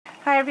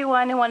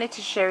everyone, I wanted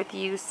to share with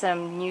you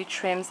some new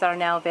trims that are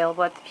now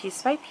available at the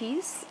Piece by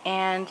Piece,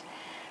 and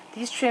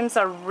these trims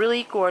are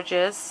really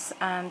gorgeous.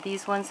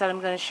 These ones that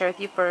I'm going to share with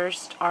you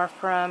first are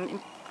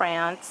from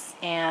France,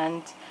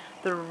 and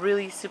they're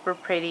really super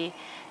pretty.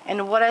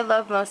 And what I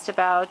love most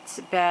about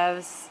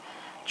Bev's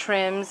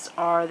trims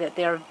are that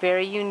they are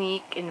very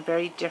unique and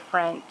very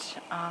different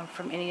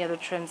from any other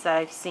trims that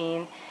I've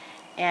seen,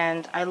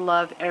 and I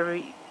love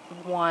every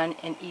one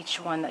and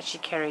each one that she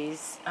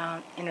carries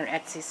in her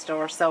Etsy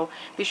store. So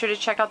be sure to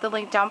check out the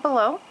link down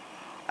below.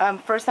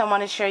 First, I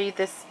want to show you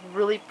this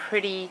really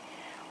pretty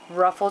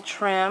ruffle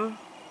trim.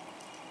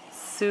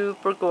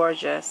 Super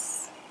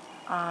gorgeous.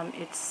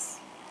 It's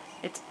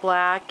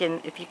black, and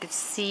if you could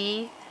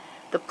see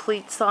the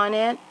pleats on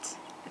it,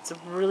 it's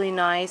really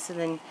nice. And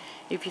then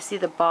if you see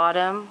the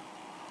bottom,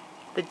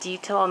 the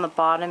detail on the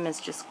bottom is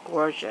just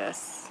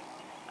gorgeous.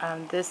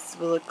 This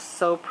will look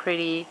so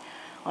pretty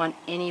on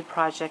any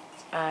project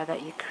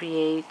that you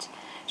create.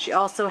 She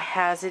also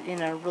has it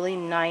in a really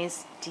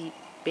nice deep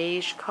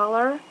beige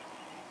color,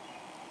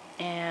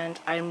 and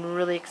I'm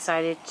really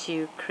excited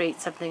to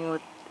create something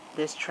with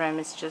this trim.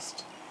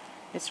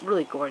 It's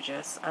really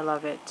gorgeous. I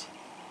love it.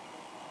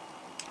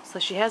 So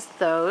she has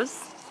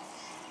those,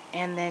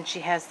 and then she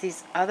has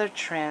these other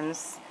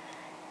trims,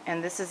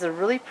 and this is a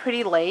really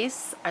pretty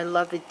lace. I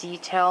love the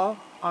detail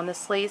on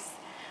this lace.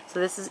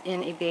 So this is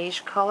in a beige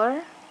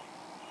color.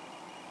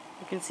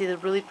 You can see the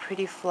really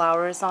pretty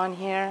flowers on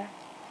here.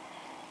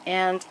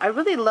 And I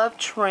really love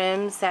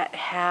trims that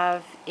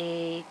have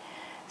a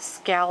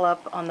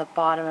scallop on the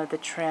bottom of the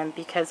trim,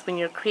 because when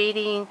you're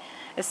creating,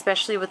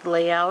 especially with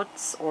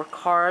layouts or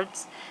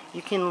cards,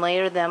 you can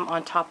layer them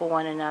on top of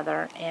one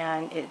another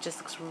and it just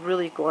looks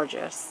really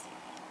gorgeous.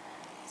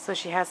 So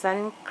she has that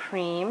in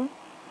cream.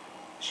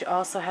 She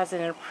also has it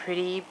in a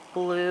pretty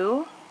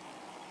blue.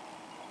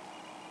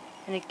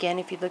 And again,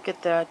 if you look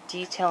at the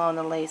detail on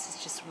the lace,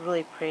 it's just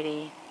really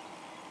pretty.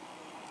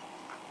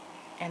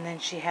 And then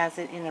she has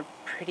it in a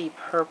pretty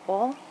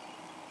purple.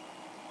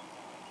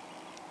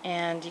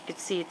 And you can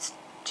see it's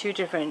two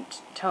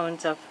different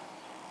tones of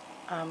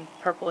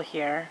purple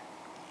here.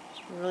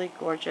 It's really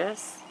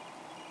gorgeous.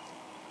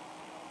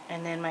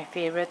 And then my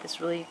favorite,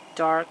 this really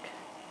dark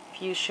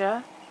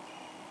fuchsia.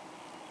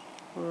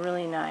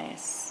 Really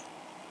nice.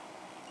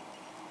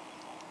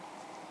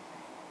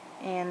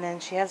 And then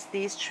she has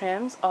these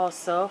trims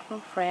also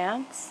from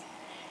France.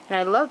 And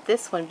I love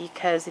this one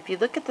because if you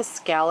look at the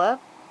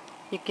scallop,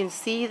 you can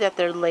see that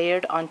they're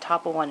layered on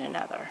top of one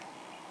another.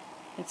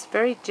 It's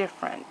very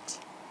different,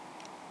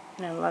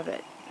 and I love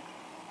it.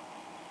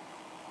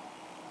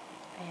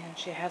 And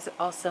she has it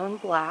also in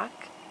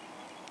black.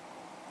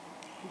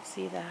 You can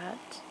see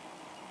that.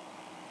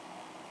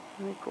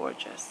 Really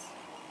gorgeous.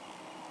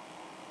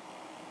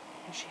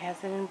 And she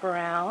has it in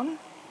brown.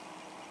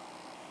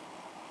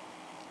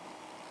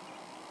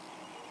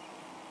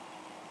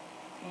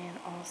 And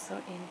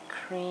also in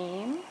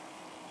cream.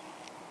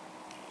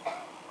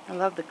 I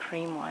love the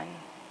cream one.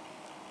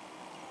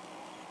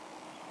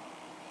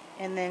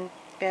 And then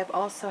Bev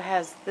also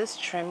has this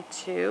trim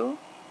too.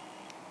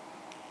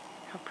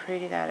 How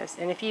pretty that is.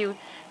 And if you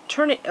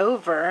turn it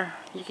over,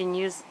 you can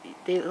use,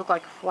 they look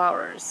like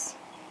flowers.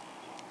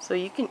 So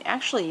you can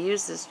actually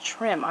use this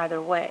trim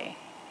either way.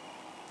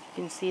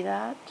 You can see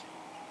that?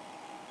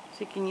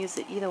 So you can use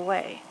it either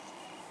way.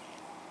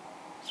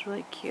 It's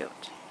really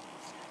cute.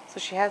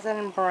 So she has that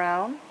in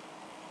brown,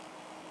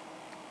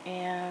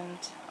 and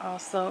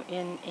also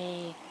in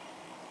a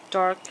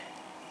dark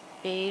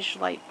beige,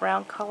 light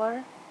brown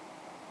color.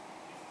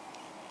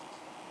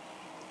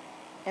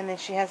 And then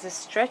she has this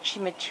stretchy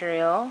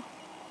material.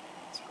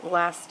 It's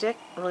elastic,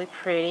 really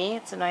pretty.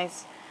 It's a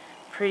nice,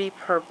 pretty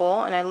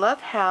purple, and I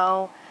love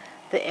how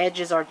the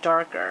edges are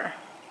darker.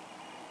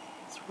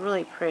 It's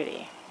really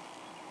pretty.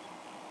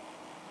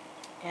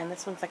 And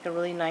this one's like a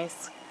really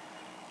nice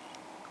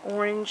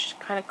orange,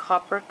 kind of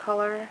copper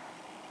color.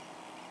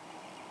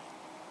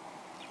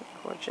 It's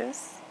really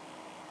gorgeous.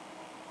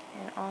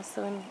 And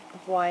also in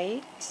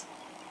white.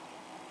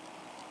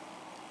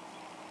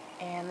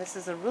 And this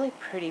is a really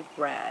pretty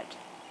red.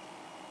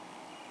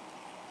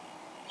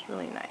 It's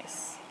really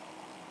nice.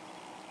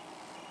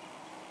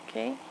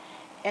 Okay,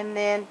 and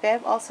then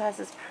Bev also has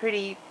this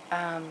pretty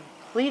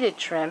pleated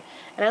trim,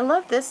 and I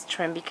love this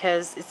trim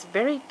because it's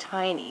very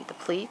tiny, the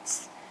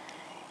pleats,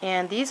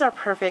 and these are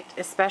perfect,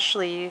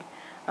 especially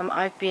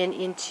I've been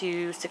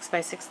into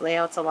 6x6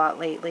 layouts a lot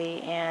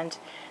lately, and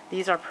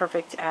these are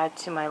perfect to add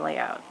to my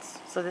layouts.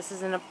 So this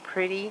is in a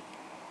pretty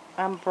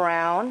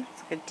brown.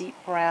 It's like a deep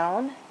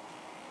brown,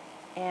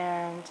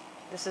 and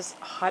this is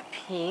hot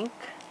pink,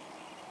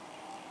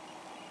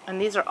 and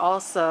these are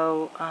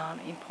also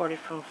imported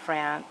from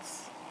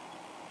France.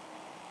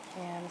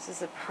 And this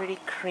is a pretty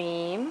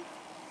cream.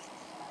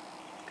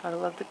 Gotta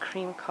love the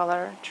cream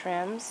color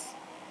trims.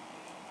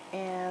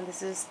 And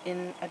this is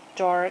in a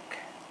dark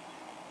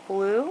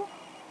blue.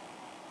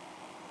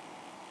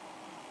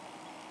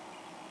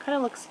 Kind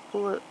of looks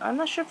blue. I'm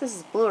not sure if this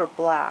is blue or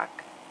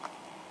black.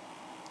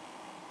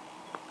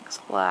 Looks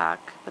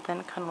black, but then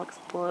it kind of looks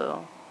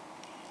blue.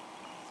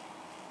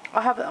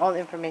 I'll have all the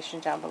information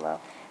down below.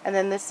 And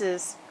then this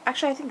is,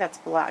 actually I think that's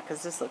black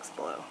because this looks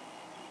blue.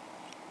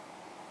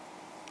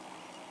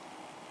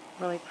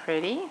 Really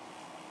pretty.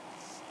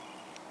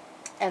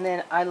 And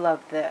then I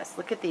love this.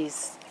 Look at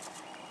these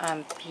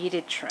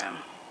beaded trim.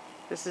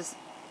 This is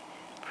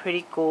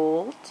pretty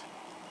gold.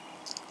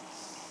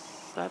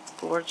 So that's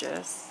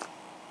gorgeous.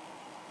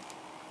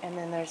 And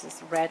then there's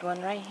this red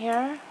one right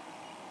here.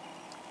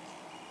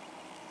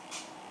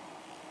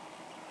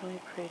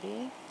 Really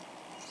pretty.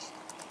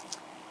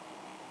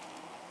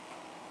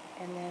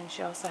 And then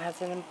she also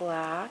has it in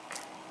black.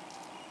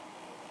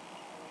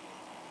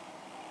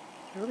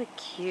 Really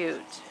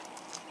cute.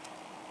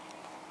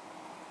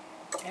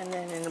 And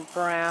then in a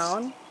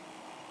brown.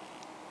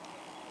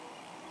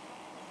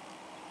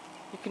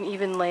 You can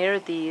even layer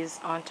these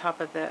on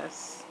top of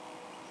this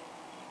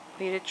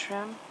pleated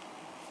trim.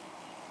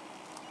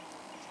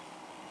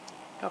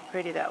 How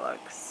pretty that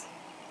looks.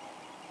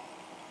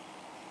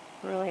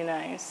 Really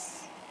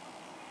nice.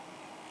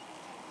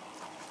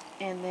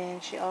 And then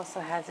she also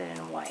has it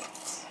in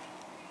white.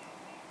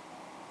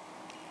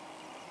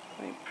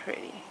 Really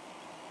pretty.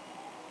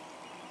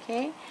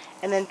 Okay,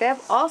 and then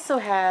Bev also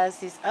has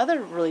these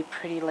other really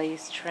pretty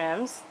lace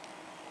trims.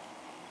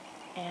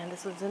 And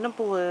this one's in a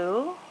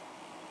blue.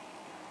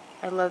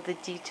 I love the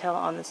detail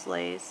on this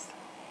lace.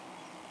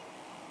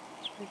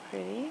 It's really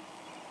pretty.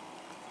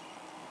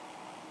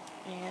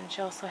 And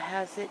she also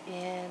has it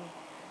in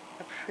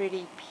a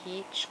pretty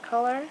peach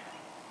color.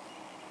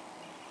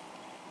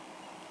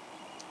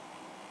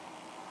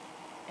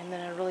 And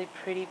then a really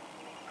pretty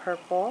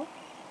purple.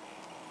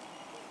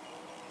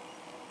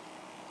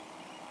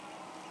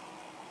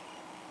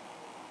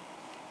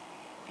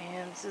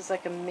 And this is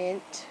like a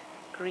mint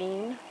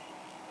green.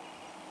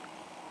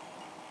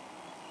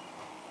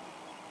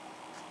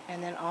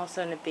 And then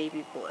also in a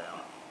baby blue.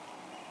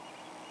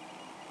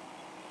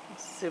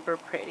 Super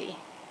pretty.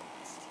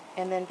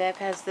 And then Bev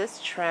has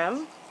this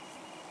trim.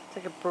 It's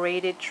like a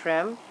braided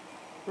trim.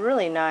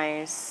 Really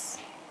nice.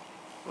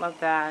 Love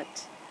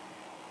that.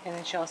 And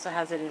then she also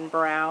has it in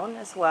brown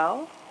as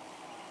well.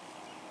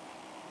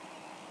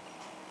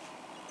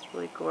 It's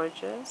really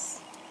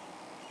gorgeous.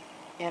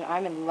 And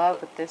I'm in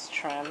love with this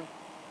trim.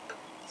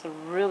 It's a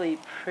really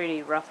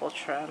pretty ruffle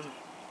trim.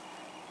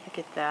 Look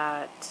at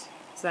that.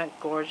 Isn't that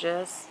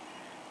gorgeous?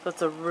 So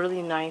it's a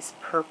really nice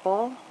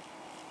purple.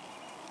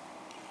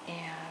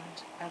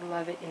 And I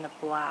love it in the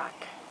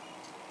black.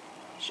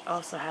 She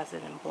also has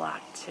it in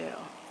black too.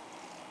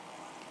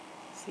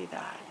 See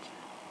that?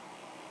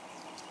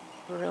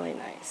 Really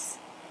nice.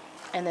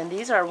 And then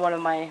these are one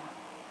of my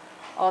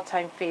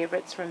all-time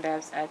favorites from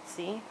Bev's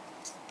Etsy,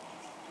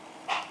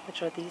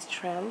 which are these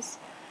trims.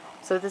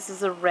 So this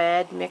is a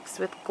red mixed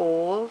with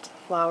gold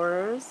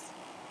flowers.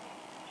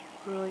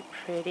 Really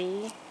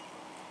pretty.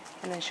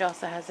 And then she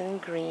also has it in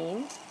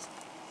green.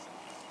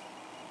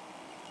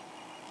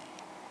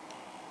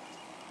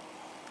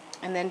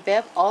 And then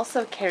Bev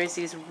also carries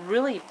these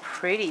really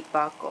pretty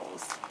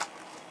buckles.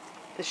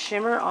 The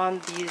shimmer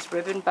on these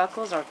ribbon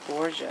buckles are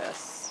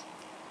gorgeous.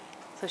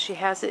 So she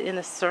has it in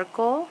a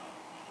circle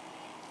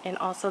and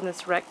also in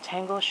this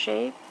rectangle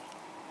shape.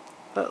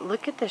 But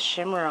look at the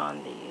shimmer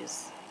on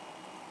these.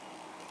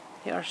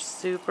 They are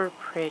super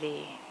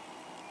pretty.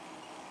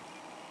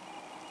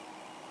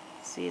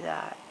 See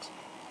that?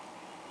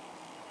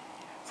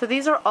 So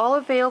these are all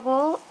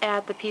available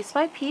at the Piece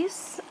by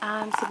Piece.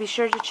 So be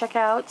sure to check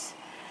out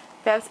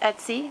Bev's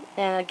Etsy.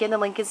 And again, the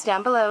link is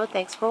down below.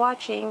 Thanks for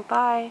watching.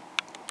 Bye.